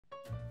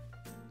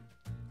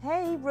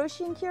Hey,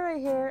 Roisin and Ciara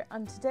here,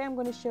 and today I'm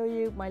going to show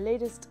you my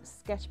latest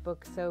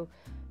sketchbook. So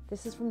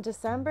this is from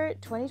December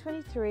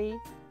 2023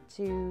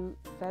 to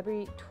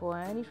February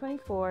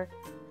 2024.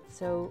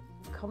 So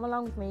come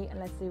along with me and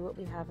let's see what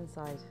we have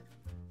inside.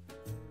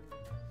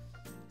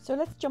 So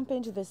let's jump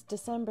into this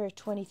December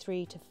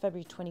 23 to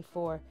February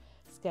 24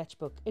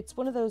 sketchbook. It's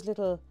one of those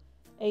little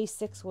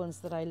A6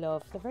 ones that I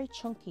love. They're very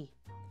chunky,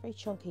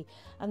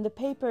 and the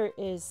paper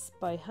is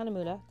by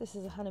Hahnemühle. This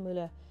is a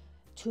Hahnemühle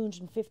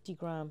 250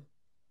 gram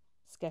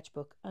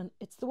sketchbook, and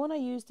it's the one I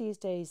use these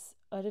days.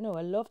 I don't know,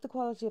 I love the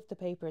quality of the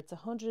paper. It's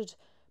 100%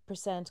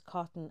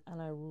 cotton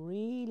and I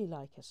really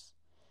like it.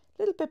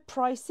 A little bit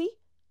pricey,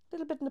 a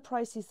little bit on the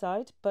pricey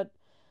side, but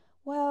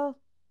well,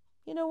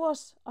 you know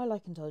what, I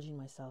like indulging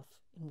myself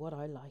in what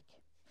I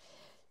like.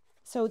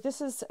 So this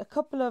is a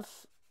couple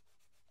of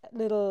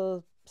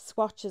little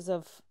swatches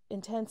of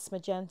intense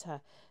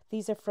magenta.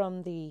 These are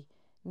from the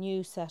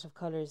new set of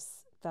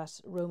colours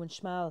that Reuben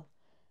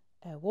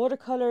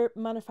watercolour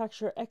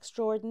manufacturer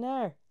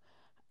extraordinaire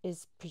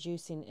is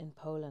producing in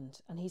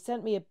Poland, and he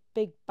sent me a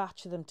big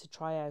batch of them to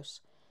try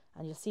out,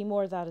 and you'll see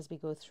more of that as we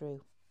go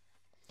through.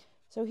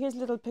 So here's a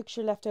little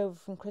picture left over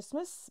from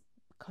Christmas,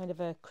 kind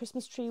of a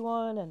Christmas tree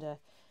one, and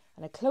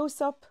a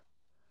close-up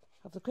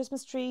of the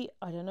Christmas tree.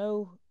 I don't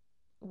know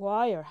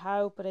why or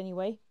how, but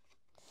anyway,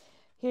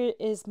 here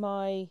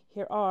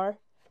are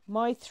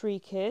my three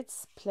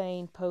kids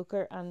playing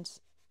poker and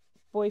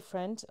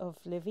boyfriend of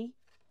Livy.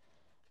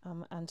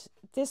 And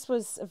this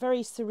was a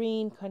very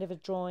serene kind of a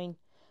drawing,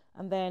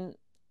 and then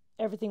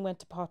everything went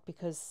to pot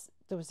because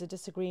there was a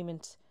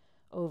disagreement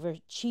over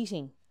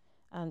cheating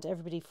and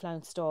everybody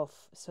flounced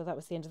off. So that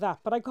was the end of that.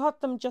 But I got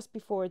them just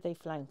before they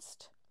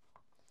flounced.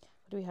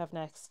 What do we have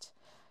next?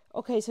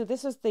 Okay, so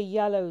this was the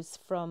yellows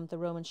from the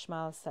Reuben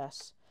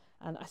set.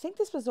 And I think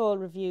this was all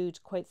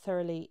reviewed quite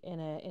thoroughly in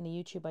a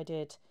YouTube I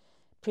did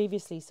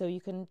previously, so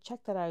you can check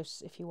that out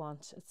if you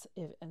want.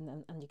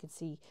 And you can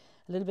see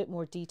a little bit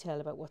more detail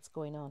about what's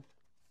going on.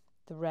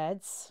 The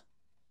reds,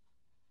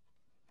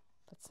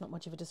 that's not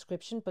much of a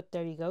description, but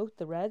there you go,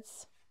 the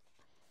reds.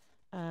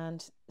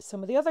 And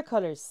some of the other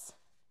colours.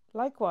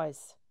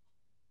 Likewise,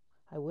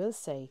 I will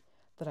say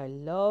that I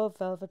love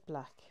velvet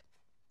black.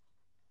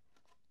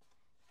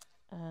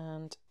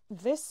 And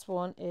this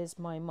one is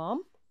my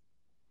mom.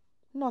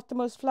 Not the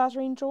most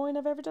flattering drawing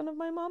I've ever done of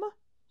my mama.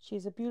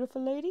 She's a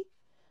beautiful lady.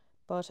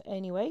 But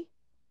anyway,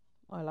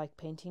 I like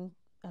painting,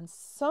 and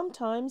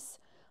sometimes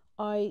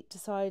I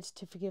decide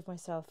to forgive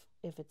myself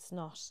if it's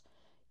not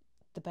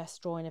the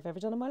best drawing I've ever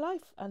done in my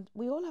life, and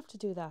we all have to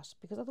do that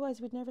because otherwise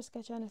we'd never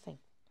sketch anything.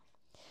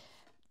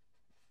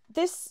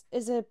 This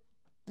is a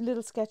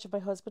little sketch of my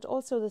husband,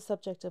 also the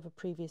subject of a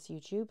previous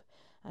YouTube,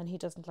 and he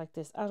doesn't like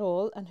this at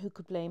all, and who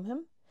could blame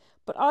him?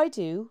 But I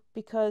do,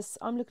 because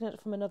I'm looking at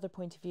it from another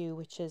point of view,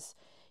 which is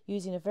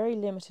using a very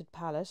limited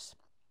palette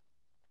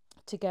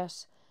to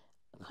get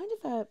kind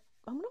of a,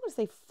 I'm not going to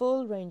say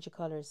full range of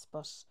colours,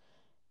 but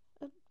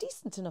a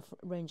decent enough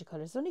range of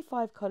colours. There's only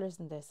 5 colours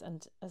in this,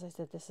 and as I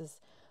said, this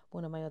is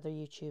one of my other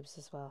YouTubes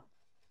as well.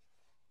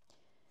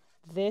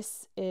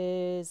 This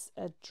is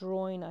a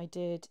drawing I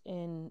did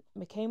in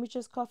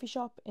McCambridge's coffee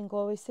shop in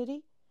Galway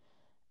City.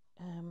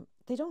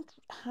 They don't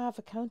have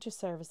a counter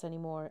service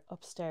anymore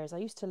upstairs. I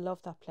used to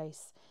love that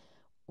place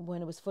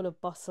when it was full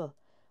of bustle,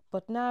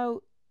 but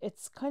now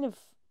it's kind of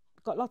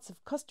got lots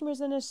of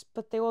customers in it,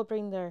 but they all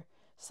bring their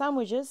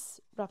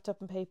sandwiches wrapped up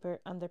in paper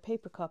and their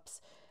paper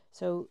cups.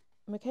 So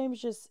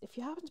McCambridge's, if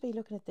you happen to be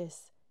looking at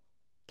this,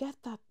 get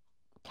that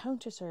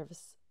counter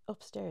service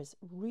upstairs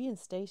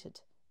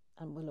reinstated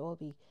and we'll all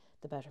be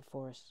the better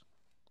for it.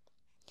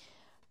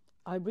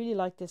 I really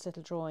like this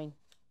little drawing.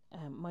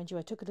 Mind you,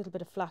 I took a little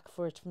bit of flack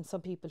for it from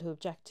some people who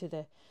object to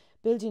the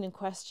building in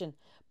question,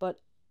 but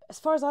as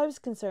far as I was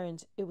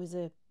concerned, it was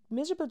a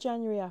miserable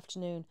January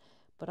afternoon,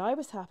 but I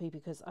was happy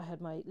because I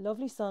had my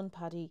lovely son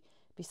Paddy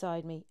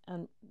beside me,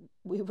 and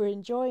we were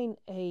enjoying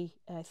I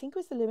think it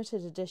was the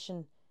limited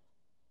edition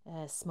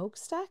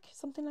smokestack,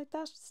 something like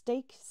that,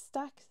 steak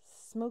stack,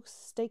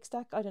 steak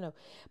stack, I don't know,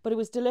 but it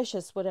was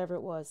delicious whatever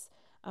it was.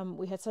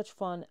 We had such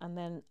fun, and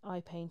then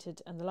I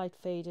painted and the light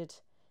faded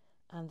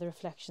and the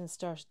reflections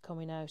started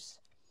coming out,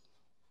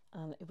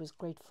 and it was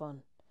great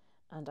fun.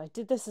 And I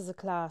did this as a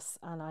class,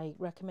 and I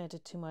recommend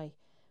it to my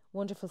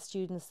wonderful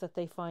students that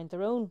they find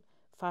their own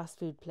fast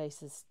food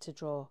places to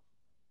draw,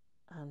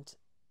 and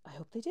I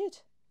hope they did,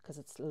 because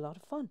it's a lot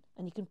of fun.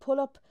 And you can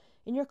pull up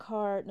in your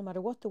car no matter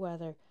what the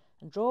weather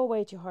and draw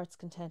away to your heart's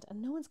content,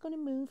 and no one's going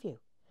to move you.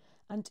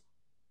 And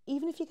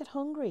even if you get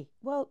hungry,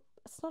 well,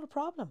 it's not a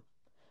problem.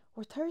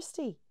 Or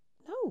thirsty,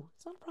 no,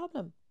 it's not a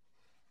problem.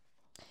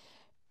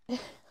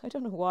 I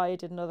don't know why I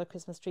did another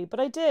Christmas tree, but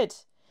I did.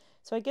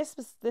 So I guess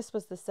this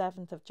was the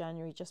 7th of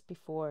January, just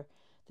before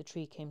the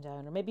tree came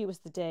down, or maybe it was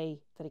the day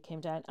that it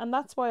came down, and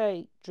that's why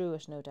I drew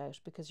it, no doubt,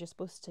 because you're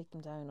supposed to take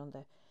them down on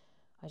the,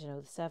 I don't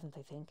know, the 7th,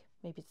 I think.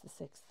 Maybe it's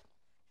the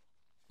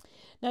 6th.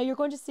 Now you're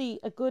going to see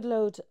a good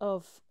load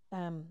of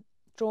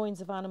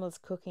drawings of animals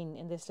cooking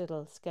in this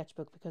little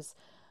sketchbook, because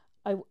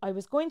I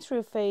was going through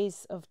a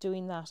phase of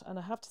doing that, and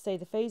I have to say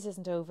the phase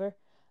isn't over,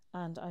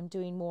 and I'm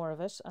doing more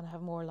of it, and I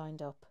have more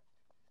lined up.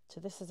 So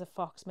this is a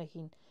fox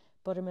making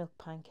buttermilk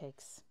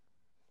pancakes.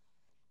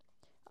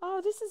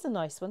 Oh, this is a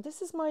nice one.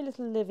 This is my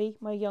little Livy,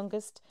 my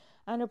youngest,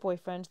 and her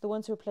boyfriend, the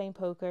ones who are playing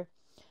poker.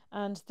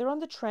 And they're on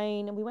the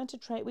train, and we went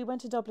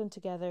to Dublin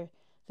together,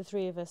 the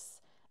three of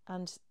us,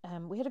 and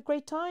we had a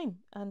great time,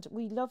 and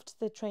we loved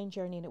the train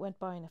journey, and it went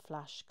by in a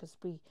flash because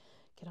we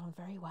get on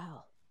very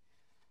well.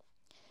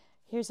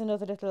 Here's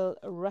another little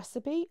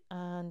recipe,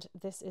 and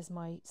this is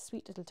my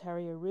sweet little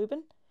terrier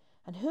Reuben.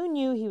 And who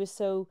knew he was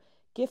so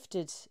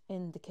gifted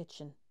in the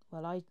kitchen?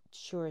 Well, I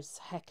sure as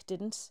heck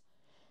didn't.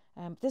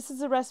 This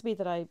is a recipe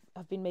that I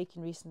have been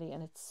making recently,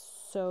 and it's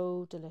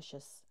so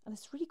delicious, and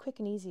it's really quick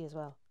and easy as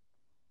well.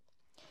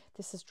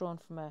 This is drawn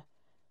from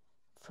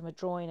a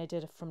drawing I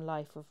did from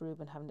life of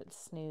Reuben having a little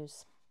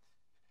snooze.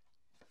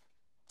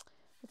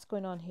 What's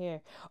going on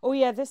here? Oh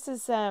yeah, this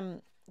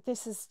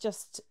is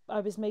just,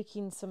 I was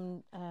making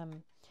some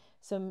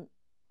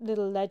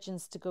little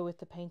legends to go with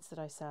the paints that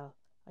I sell.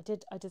 I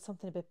did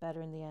something a bit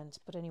better in the end,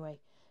 but anyway,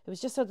 it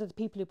was just so that the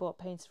people who bought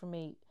paints from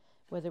me,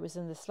 whether it was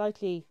in the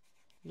slightly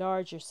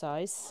larger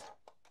size,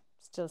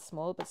 still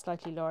small but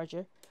slightly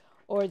larger,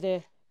 or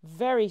the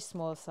very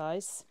small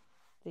size,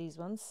 these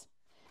ones,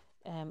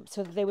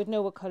 so that they would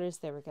know what colours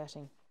they were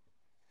getting.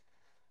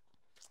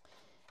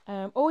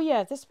 Oh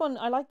yeah, this one,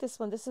 I like this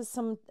one. This is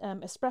some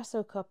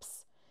espresso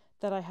cups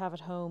that I have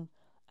at home.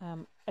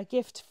 A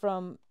gift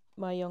from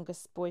my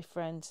youngest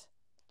boyfriend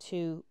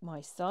to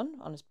my son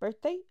on his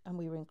birthday, and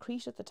we were in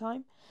Crete at the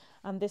time.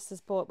 And this is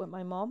bought with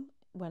my mom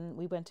when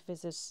we went to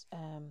visit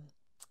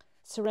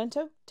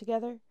Sorrento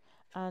together.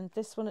 And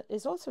this one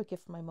is also a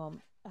gift from my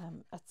mom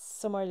at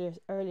some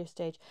earlier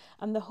stage.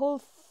 And the whole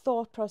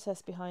thought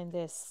process behind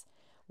this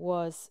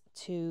was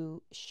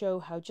to show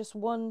how just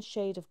one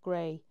shade of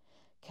grey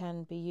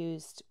can be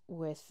used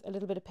with a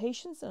little bit of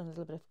patience and a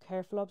little bit of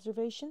careful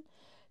observation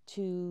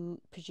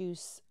to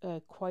produce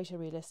quite a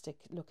realistic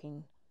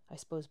looking, I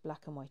suppose,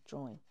 black and white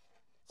drawing.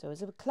 So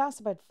it's a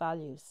class about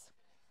values.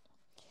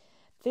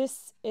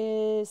 This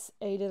is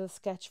a little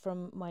sketch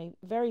from my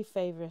very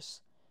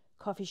favourite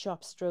coffee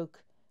shop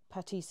stroke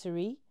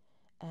patisserie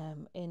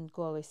in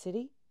Galway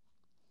City,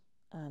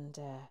 and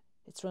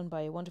it's run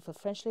by a wonderful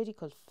French lady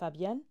called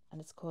Fabienne,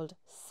 and it's called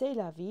C'est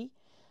la vie,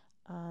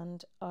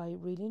 and I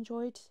really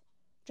enjoyed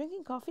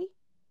drinking coffee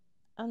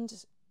and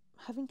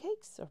having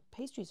cakes or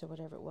pastries or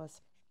whatever it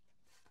was.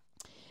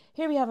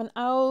 Here we have an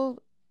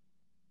owl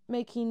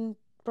making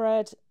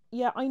bread.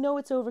 Yeah, I know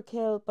it's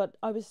overkill, but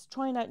I was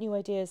trying out new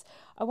ideas.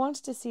 I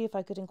wanted to see if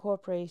I could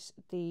incorporate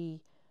the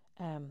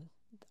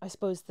I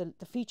suppose the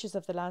features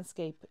of the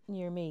landscape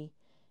near me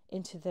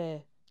into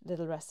the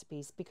little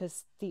recipes,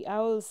 because the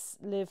owls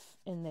live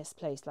in this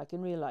place like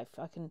in real life.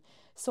 I can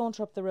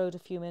saunter up the road a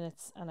few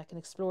minutes and I can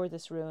explore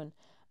this ruin,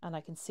 and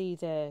I can see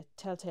the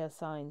telltale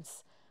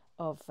signs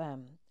of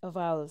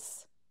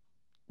owls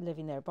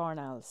living there, barn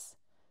owls.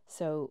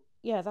 So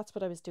yeah, that's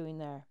what I was doing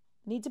there.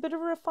 Needs a bit of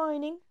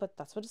refining, but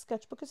that's what a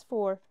sketchbook is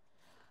for.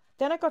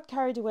 Then I got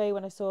carried away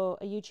when I saw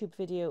a YouTube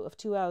video of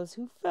two owls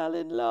who fell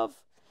in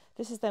love.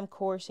 This is them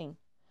courting.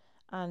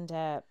 And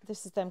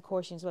this is them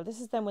courting as well.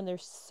 This is them when they're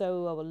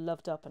so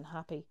loved up and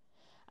happy.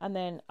 And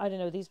then, I don't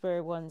know, these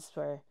were ones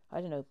where, I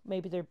don't know,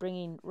 maybe they're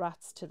bringing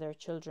rats to their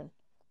children.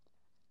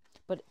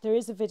 But there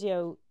is a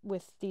video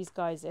with these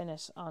guys in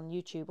it on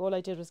YouTube. All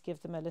I did was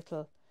give them a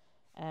little,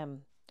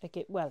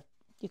 well,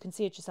 you can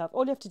see it yourself.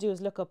 All you have to do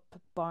is look up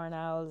barn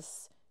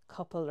owls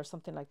couple or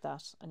something like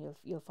that, and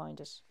you'll find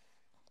it.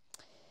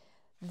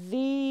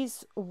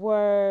 These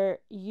were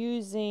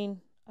using,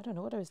 I don't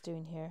know what I was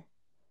doing here.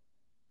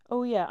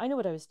 Oh yeah, I know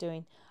what I was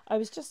doing. I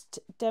was just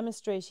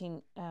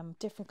demonstrating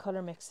different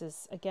colour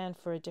mixes, again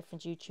for a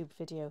different YouTube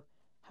video.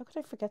 How could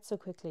I forget so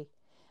quickly?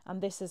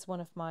 And this is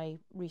one of my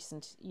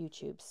recent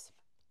YouTubes.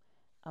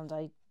 And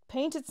I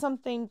painted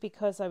something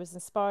because I was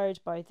inspired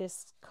by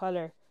this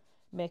colour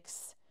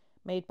mix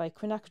made by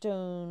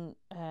quinacridone,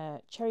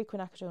 cherry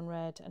quinacridone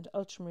red and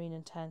ultramarine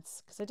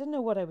intense, because I didn't know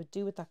what I would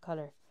do with that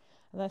colour.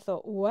 And I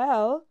thought,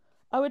 well,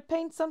 I would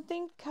paint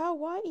something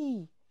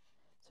kawaii.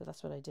 So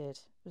that's what I did.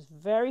 It was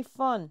very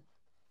fun.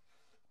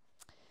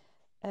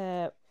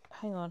 Hang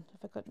on,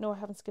 no, I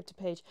haven't skipped a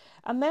page.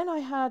 And then I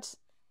had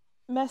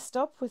messed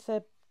up with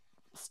the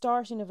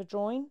starting of a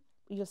drawing.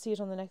 You'll see it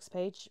on the next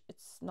page.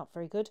 It's not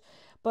very good,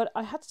 but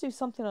I had to do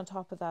something on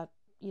top of that,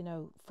 you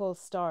know, full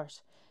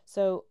start.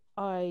 So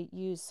I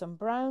used some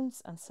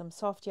browns and some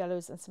soft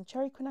yellows and some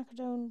cherry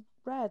quinacridone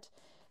red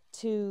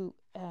to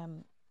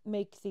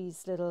make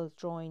these little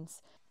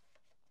drawings.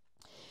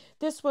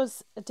 This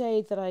was a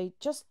day that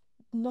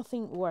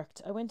nothing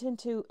worked. I went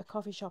into a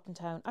coffee shop in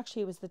town.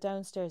 Actually, it was the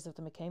downstairs of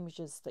the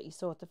McCambridges that you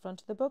saw at the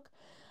front of the book.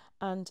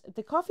 And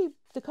the cup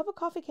of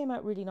coffee came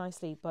out really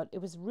nicely, but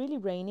it was really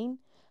raining,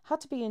 had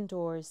to be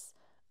indoors.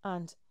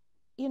 And,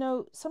 you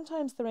know,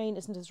 sometimes the rain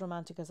isn't as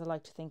romantic as I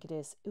like to think it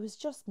is. It was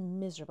just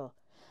miserable.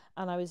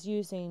 And I was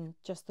using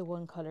just the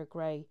one colour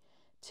grey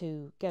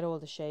to get all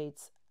the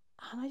shades.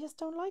 And I just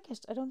don't like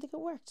it. I don't think it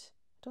worked.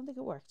 Don't think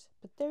it worked,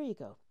 but there you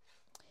go.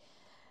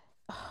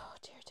 Oh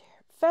dear, dear.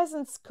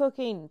 Pheasants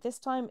cooking. This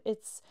time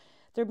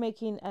they're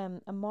making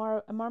a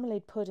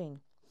marmalade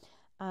pudding.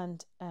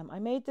 And I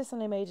made this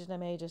and I made it and I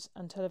made it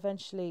until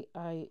eventually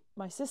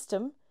my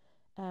system,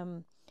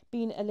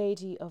 being a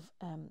lady of,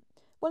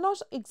 well,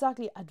 not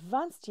exactly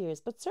advanced years,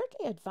 but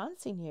certainly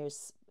advancing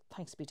years,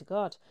 thanks be to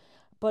God.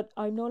 But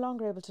I'm no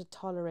longer able to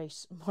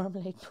tolerate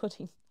marmalade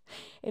pudding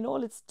in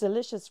all its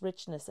delicious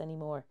richness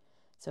anymore.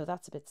 So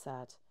that's a bit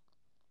sad.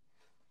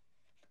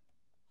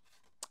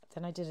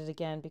 Then I did it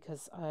again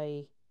because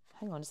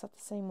hang on, is that the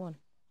same one?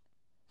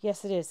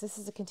 Yes, it is. This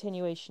is a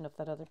continuation of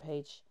that other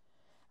page.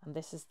 And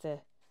this is the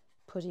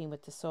pudding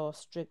with the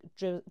sauce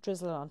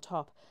drizzle on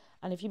top.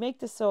 And if you make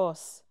the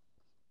sauce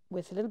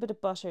with a little bit of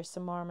butter,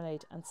 some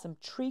marmalade and some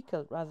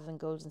treacle rather than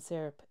golden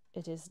syrup,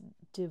 it is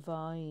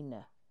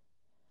divine.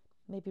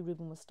 Maybe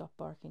Reuben will stop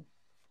barking.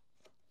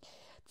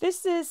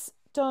 This is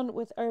done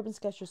with Urban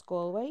Sketchers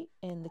Galway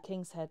in the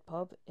King's Head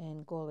pub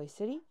in Galway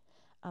City,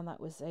 and that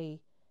was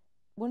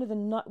one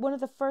of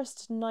the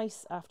first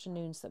nice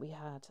afternoons that we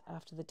had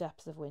after the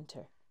depths of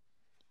winter.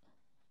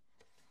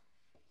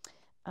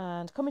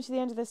 And coming to the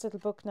end of this little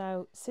book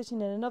now,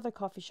 sitting in another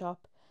coffee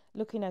shop,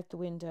 looking out the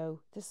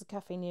window. This is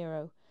Cafe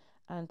Nero,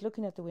 and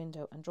looking out the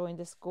window and drawing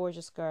this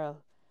gorgeous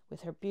girl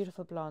with her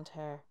beautiful blonde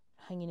hair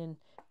hanging in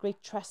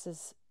great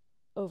tresses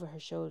over her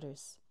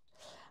shoulders.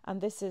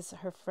 And this is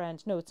her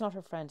friend. No, it's not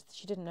her friend.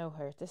 She didn't know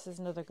her. This is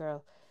another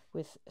girl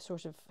with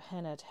sort of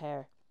hennaed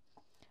hair.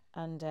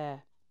 And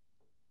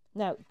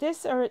now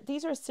these are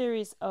a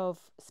series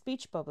of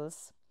speech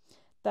bubbles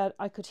that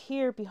I could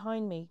hear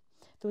behind me.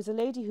 There was a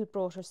lady who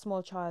brought her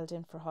small child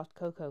in for hot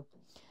cocoa,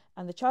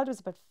 and the child was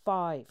about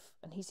 5,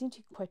 and he seemed to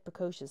be quite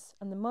precocious.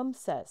 And the mum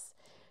says,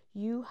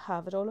 "You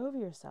have it all over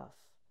yourself."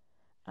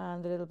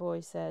 And the little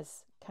boy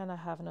says, "Can I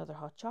have another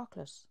hot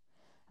chocolate?"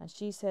 And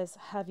she says,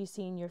 "Have you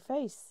seen your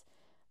face?"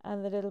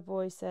 And the little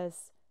boy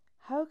says,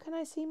 "How can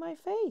I see my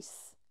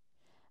face?"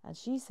 And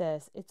she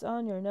says, "It's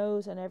on your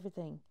nose and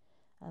everything."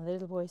 And the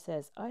little boy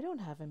says, "I don't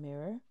have a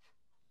mirror."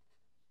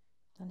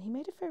 And he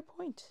made a fair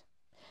point.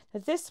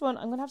 Now this one,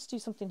 I'm going to have to do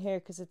something here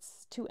because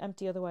it's too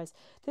empty otherwise.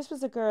 This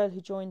was a girl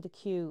who joined the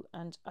queue,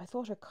 and I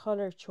thought her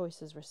colour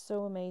choices were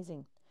so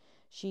amazing.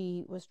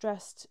 She was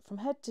dressed from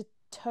head to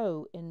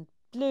toe in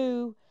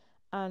blue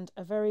and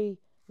a very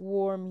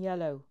warm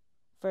yellow,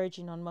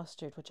 verging on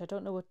mustard, which I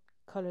don't know what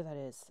colour that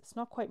is. It's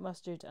not quite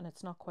mustard and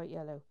it's not quite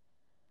yellow.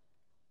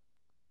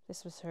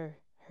 This was her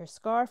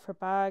scarf, her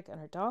bag and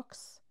her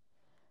docks.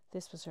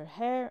 This was her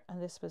hair,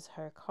 and this was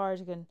her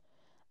cardigan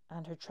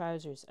and her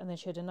trousers. And then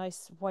she had a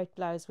nice white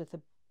blouse with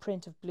a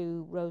print of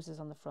blue roses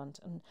on the front.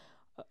 And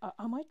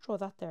I might draw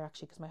that there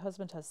actually, because my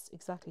husband has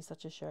exactly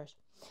such a shirt.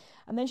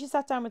 And then she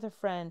sat down with her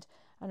friend,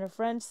 and her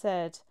friend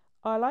said,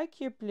 "I like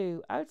your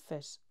blue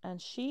outfit."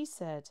 And she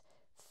said,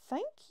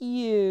 "Thank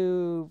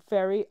you,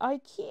 very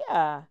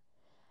IKEA."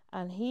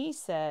 And he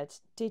said,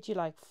 "Did you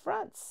like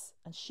France?"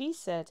 And she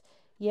said,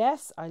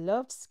 "Yes, I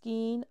loved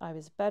skiing. I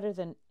was better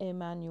than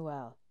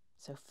Emmanuel."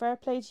 So fair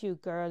play to you,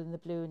 girl in the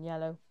blue and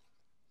yellow.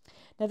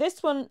 Now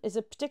this one is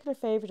a particular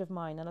favourite of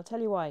mine, and I'll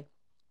tell you why.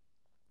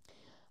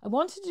 I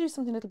wanted to do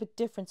something a little bit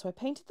different, so I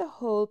painted the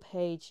whole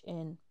page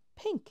in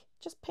pink,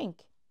 just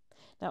pink.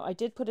 Now I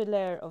did put a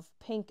layer of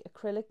pink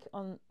acrylic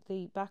on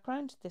the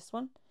background, this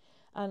one,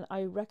 and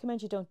I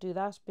recommend you don't do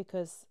that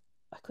because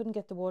I couldn't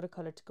get the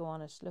watercolour to go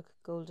on it. Look,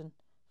 golden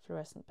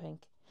fluorescent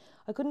pink.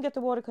 I couldn't get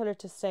the watercolour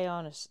to stay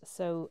on it,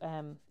 so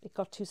it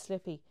got too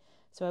slippy,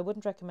 so I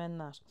wouldn't recommend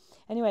that.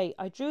 Anyway,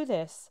 I drew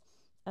this,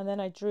 and then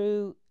I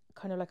drew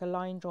kind of like a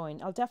line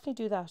drawing. I'll definitely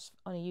do that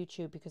on a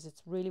YouTube because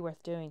it's really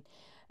worth doing,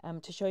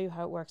 to show you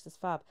how it works. It's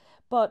fab.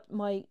 But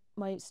my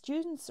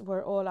students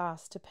were all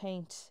asked to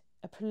paint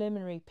a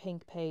preliminary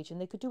pink page,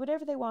 and they could do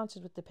whatever they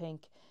wanted with the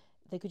pink.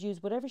 They could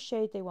use whatever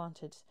shade they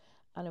wanted,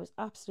 and it was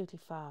absolutely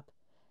fab.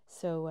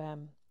 So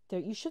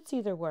you should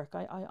see their work.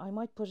 I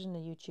might put it in a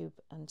YouTube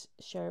and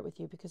share it with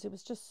you because it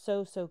was just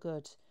so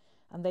good,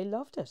 and they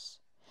loved it.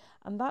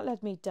 And that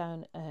led me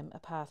down a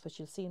path which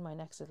you'll see in my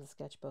next little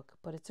sketchbook.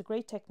 But it's a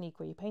great technique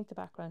where you paint the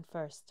background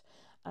first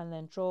and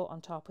then draw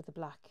on top with a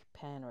black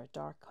pen or a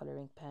dark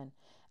colouring pen,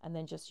 and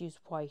then just use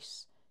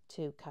white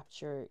to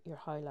capture your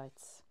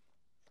highlights.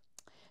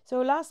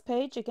 So last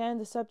page, again,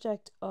 the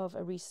subject of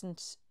a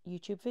recent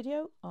YouTube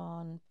video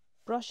on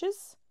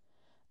brushes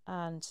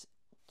and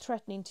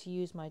threatening to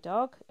use my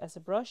dog as a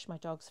brush, my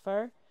dog's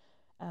fur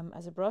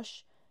as a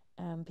brush,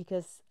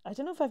 because I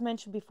don't know if I've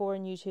mentioned before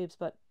in YouTubes,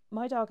 but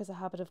my dog has a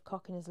habit of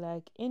cocking his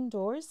leg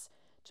indoors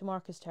to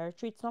mark his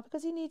territory. It's not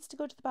because he needs to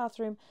go to the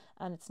bathroom,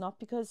 and it's not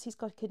because he's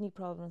got kidney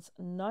problems.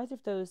 Neither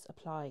of those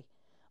apply.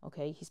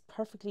 Okay, he's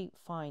perfectly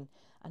fine,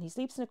 and he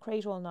sleeps in a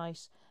crate all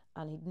night,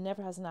 and he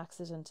never has an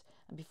accident.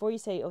 And before you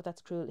say, "Oh,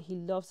 that's cruel," he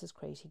loves his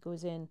crate. He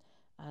goes in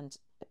and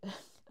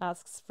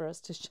asks for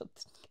us to shut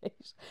the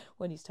gate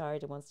when he's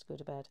tired and wants to go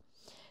to bed.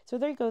 So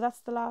there you go.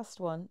 That's the last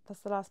one.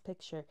 That's the last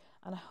picture.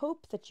 And I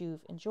hope that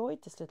you've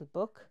enjoyed this little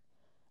book,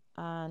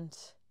 and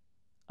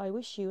I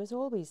wish you, as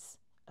always,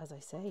 as I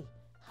say,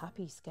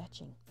 happy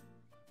sketching.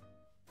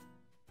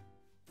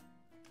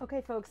 Okay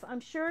folks,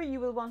 I'm sure you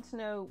will want to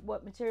know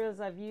what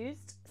materials I've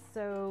used,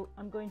 so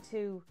I'm going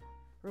to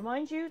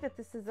remind you that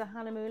this is a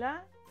Hahnemühle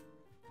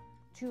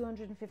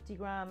 250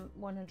 gram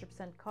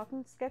 100%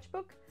 cotton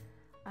sketchbook.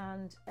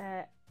 And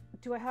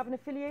do I have an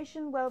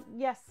affiliation? Well,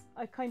 yes,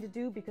 I kind of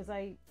do, because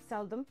I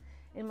sell them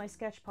in my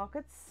sketch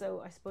pockets,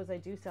 so I suppose I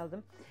do sell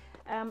them.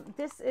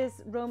 This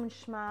is Roman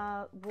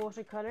Schmal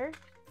watercolor,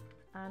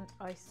 and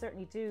I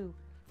certainly do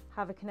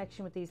have a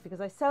connection with these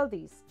because I sell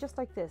these just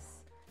like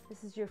this.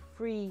 This is your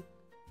free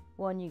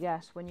one you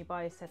get when you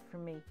buy a set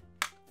from me.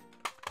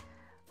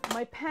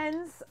 My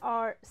pens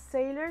are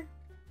Sailor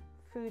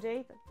Food A,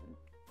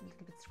 a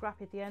little bit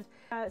scrappy at the end.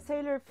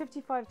 Sailor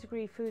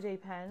 55-degree Food A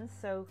pens.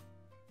 So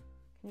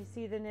can you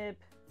see the nib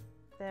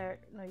there?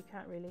 No, you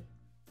can't really.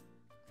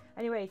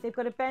 Anyway, they've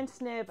got a bent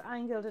nib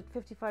angled at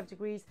 55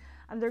 degrees,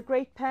 and they're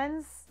great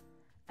pens,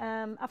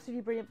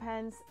 absolutely brilliant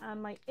pens.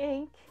 And my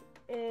ink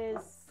is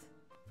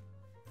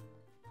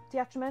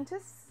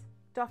Diatramentis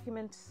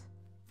Document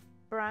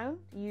Brown,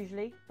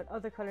 usually, but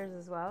other colors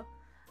as well.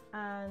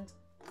 And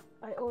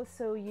I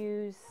also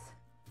use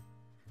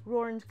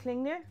Roland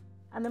Klingner.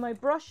 And then my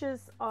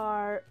brushes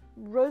are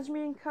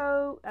Rosemary &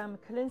 Co,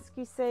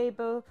 Kolinsky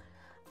Sable,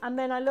 and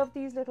then I love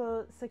these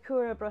little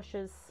Sakura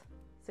brushes,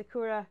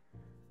 Sakura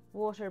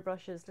water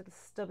brushes, little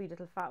stubby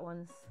little fat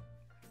ones.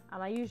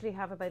 And I usually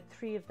have about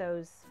 3 of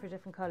those for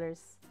different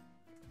colors.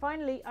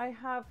 Finally, I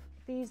have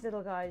these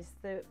little guys,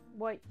 the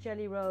white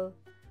jelly roll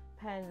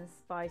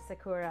pens by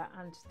Sakura,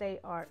 and they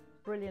are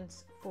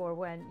brilliant for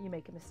when you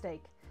make a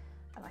mistake.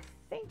 And I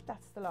think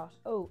that's the lot.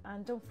 Oh,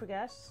 and don't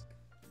forget,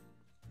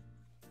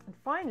 and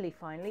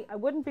finally, I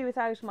wouldn't be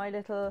without my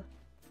little,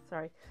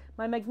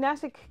 my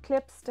magnetic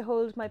clips to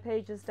hold my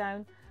pages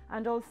down,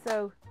 and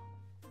also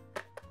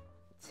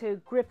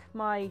to grip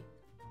my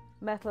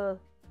metal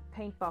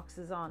paint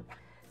boxes on.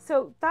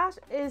 So that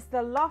is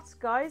the lot,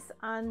 guys,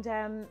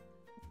 and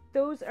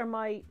those are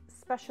my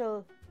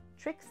special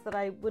tricks that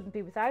I wouldn't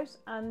be without.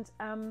 And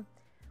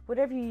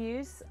whatever you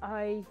use,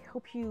 I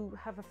hope you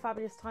have a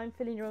fabulous time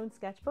filling your own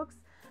sketchbooks,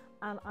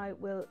 and I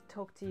will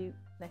talk to you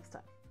next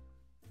time.